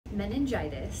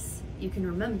meningitis, you can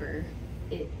remember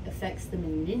it affects the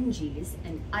meninges,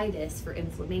 and itis for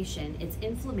inflammation. It's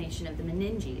inflammation of the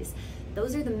meninges.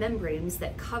 Those are the membranes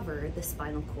that cover the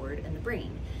spinal cord and the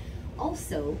brain.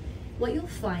 Also, what you'll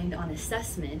find on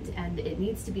assessment, and it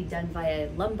needs to be done via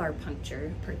lumbar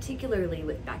puncture, particularly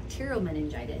with bacterial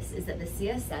meningitis, is that the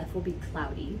CSF will be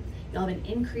cloudy. You'll have an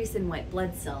increase in white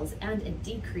blood cells and a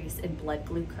decrease in blood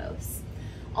glucose.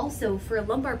 Also, for a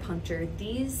lumbar puncture,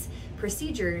 these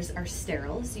procedures are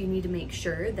sterile, so you need to make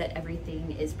sure that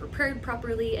everything is prepared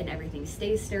properly and everything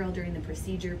stays sterile during the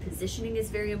procedure. Positioning is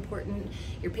very important.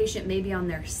 Your patient may be on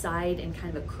their side in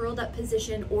kind of a curled up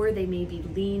position, or they may be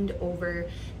leaned over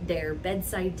their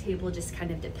bedside table, just kind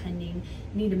of depending.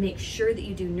 You need to make sure that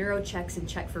you do neuro checks and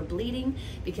check for bleeding,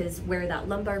 because where that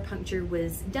lumbar puncture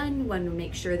was done, you want to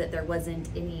make sure that there wasn't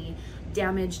any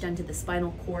damage done to the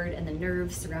spinal cord and the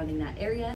nerves surrounding that area.